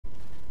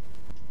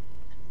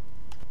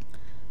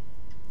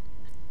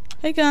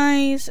Hey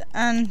guys,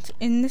 and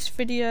in this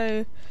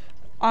video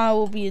I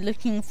will be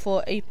looking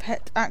for a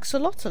pet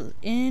axolotl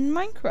in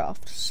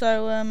Minecraft.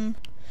 So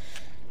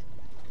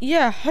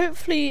yeah,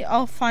 hopefully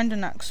I'll find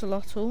an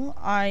axolotl.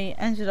 I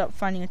ended up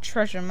finding a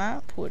treasure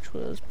map, which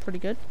was pretty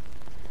good.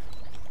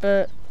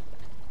 But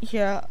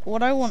yeah,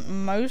 what I want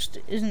most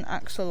is an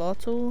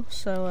axolotl.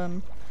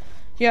 So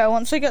yeah,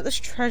 once I get this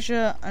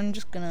treasure, I'm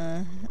just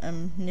gonna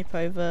nip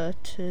over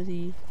to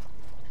the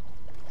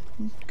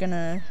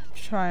gonna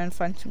try and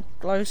find some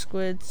glow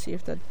squids, see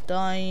if they're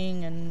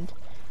dying, and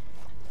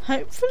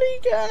hopefully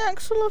get an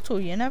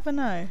axolotl. You never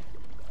know.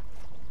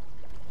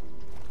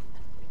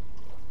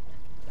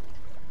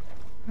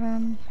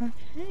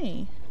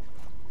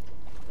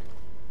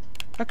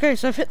 Okay,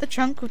 so I've hit the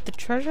chunk with the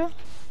treasure.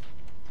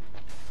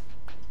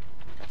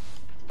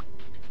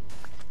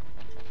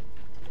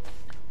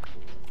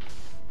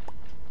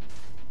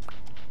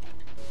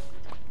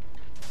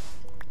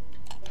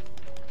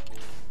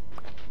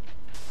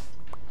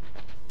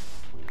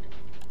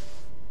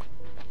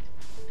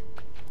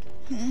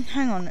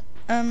 Hang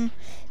on.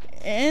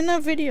 In a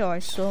video I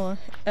saw,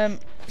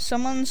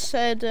 someone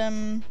said,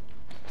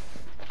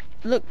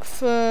 look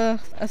for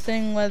a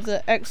thing where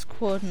the X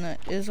coordinate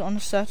is on a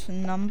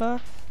certain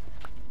number.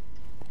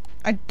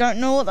 I don't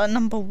know what that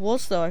number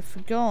was though, I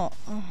forgot.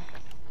 Oh.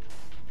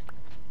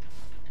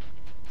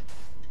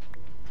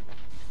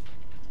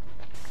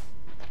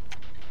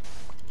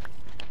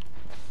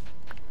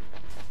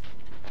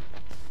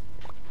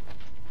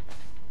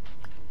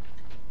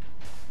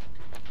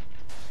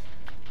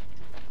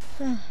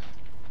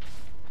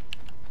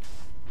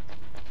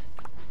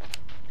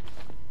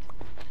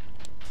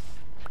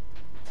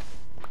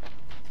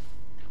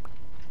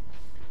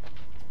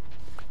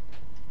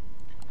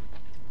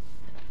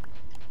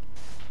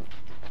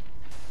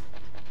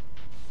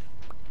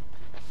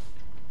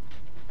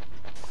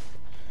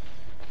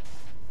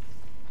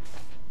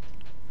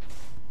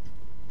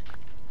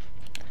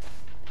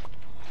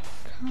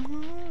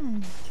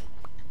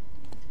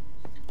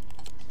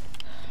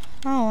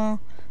 Oh well,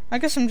 I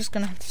guess I'm just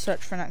gonna have to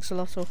search for an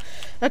axolotl.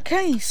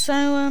 Okay,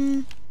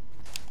 so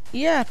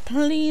yeah,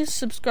 please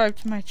subscribe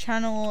to my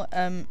channel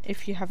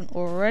if you haven't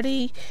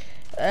already.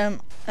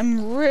 I'm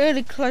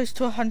really close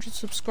to 100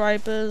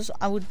 subscribers.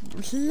 I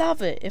would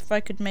love it if I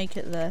could make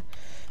it there.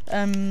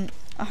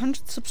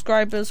 100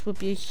 subscribers would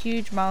be a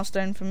huge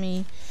milestone for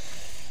me.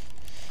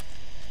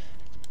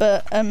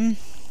 But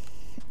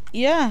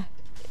yeah.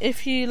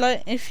 If you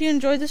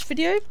enjoyed this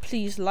video,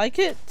 please like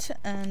it,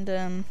 and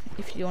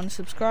if you want to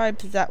subscribe,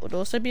 that would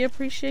also be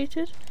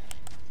appreciated.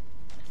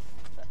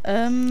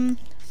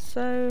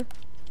 So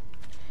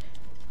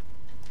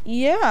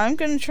yeah, I'm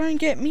gonna try and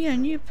get me a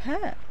new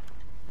pet.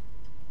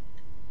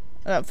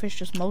 That fish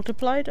just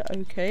multiplied.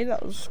 Okay,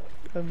 that was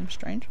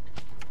strange.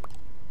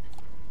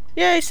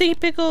 Yay, sea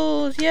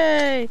pickles!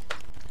 Yay!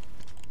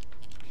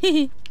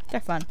 Hehe, they're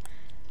fun.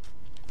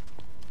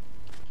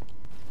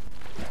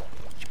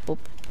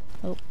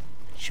 Oh,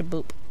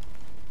 shaboop.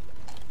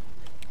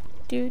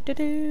 Do do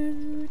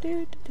do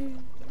do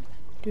do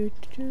do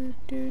do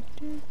do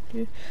do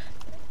do.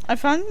 I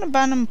found an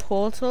abandoned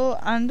portal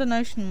and an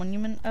ocean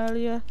monument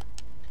earlier.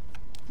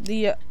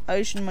 The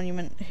ocean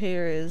monument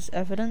here is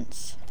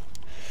evidence.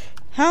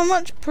 How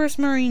much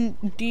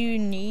prismarine do you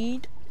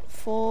need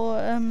for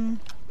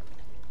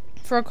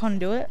a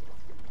conduit?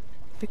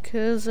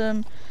 Because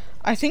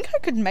I think I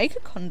could make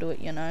a conduit,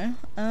 you know.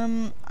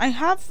 I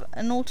have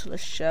a nautilus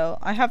shell.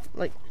 I have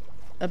like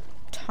a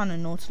ton of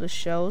nautilus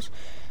shells.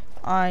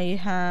 I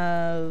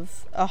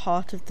have a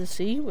heart of the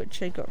sea,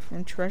 which I got from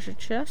a treasure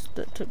chest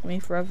that took me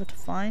forever to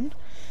find.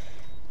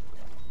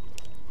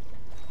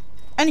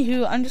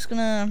 Anywho, I'm just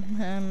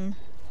gonna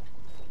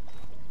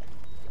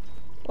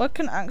where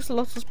can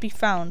axolotls be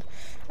found?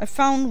 I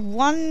found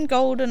one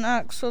golden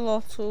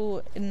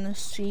axolotl in the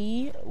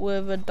sea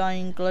with a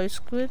dying glow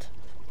squid.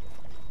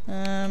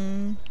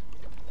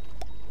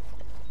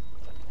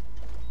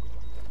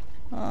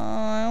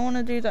 I want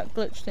to do that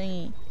glitch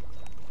thingy.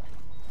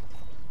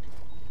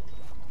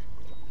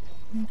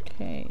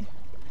 Okay.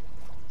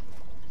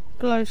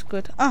 Glow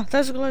squid. Ah,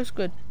 there's a glow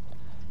squid.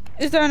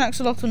 Is there an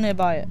axolotl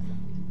nearby it?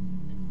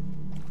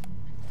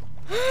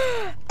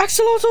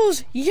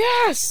 Axolotls!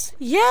 Yes!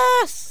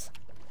 Yes!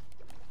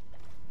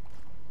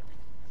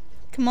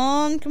 Come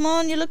on, come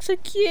on, you look so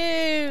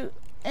cute.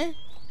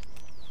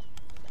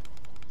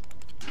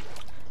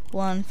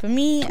 One for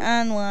me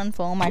and one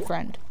for my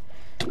friend.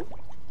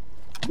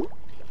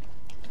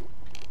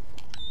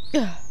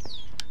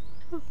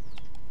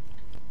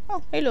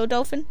 Oh, hello,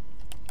 dolphin.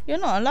 You're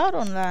not allowed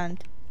on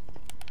land.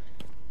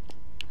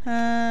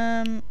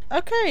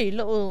 Okay,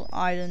 little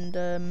island.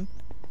 Where's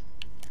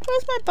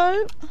my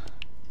boat?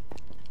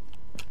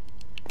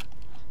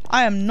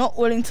 I am not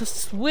willing to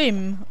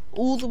swim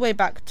all the way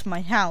back to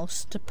my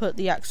house to put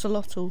the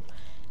axolotl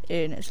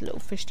in its little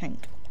fish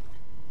tank.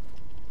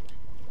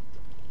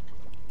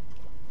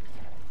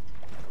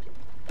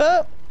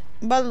 But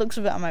by the looks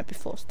of it, I might be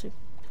forced to.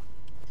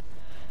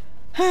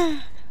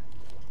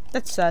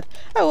 That's sad.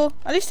 Oh well,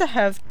 at least I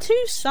have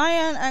 2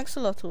 cyan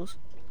axolotls.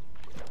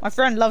 My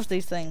friend loves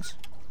these things.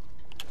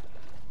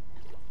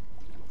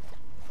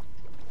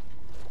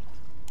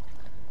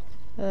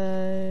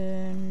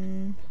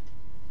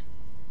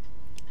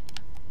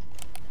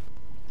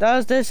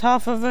 Does this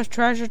half of a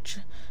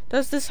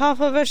does this half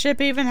of a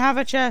ship even have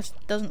a chest?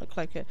 Doesn't look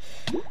like it.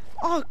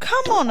 Oh,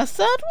 come on, a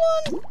third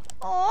one?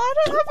 Oh, I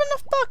don't have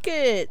enough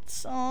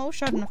buckets. Oh, I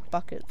wish I had enough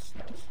buckets.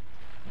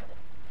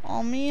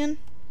 Oh, man.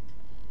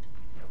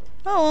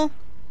 Oh, well.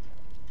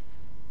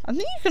 I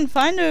think you can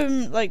find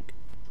them, like,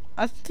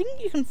 I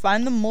think you can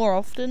find them more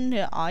often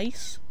near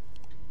ice.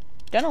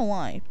 Don't know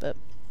why, but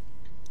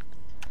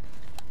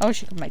I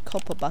wish you could make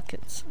copper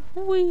buckets.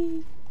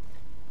 Whee!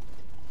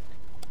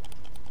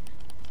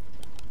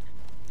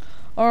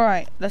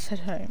 Alright, let's head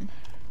home.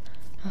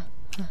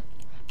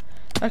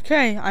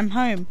 Okay, I'm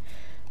home.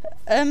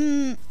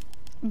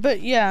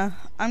 But yeah,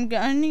 I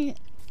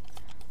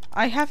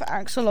have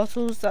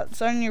axolotls.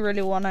 That's only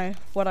really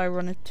what I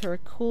wanted to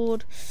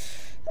record.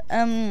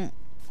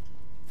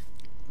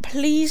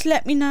 Please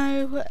let me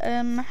know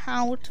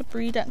how to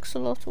breed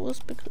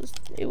axolotls, because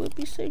it would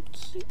be so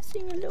cute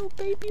seeing a little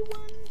baby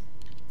one.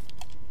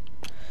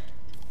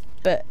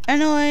 But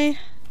anyway,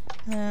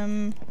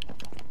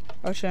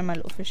 I'll show you my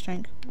little fish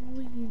tank.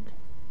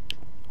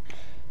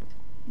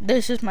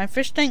 This is my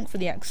fish tank for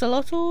the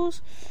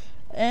axolotls.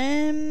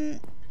 And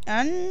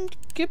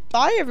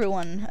goodbye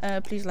everyone.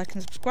 Please like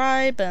and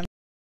subscribe.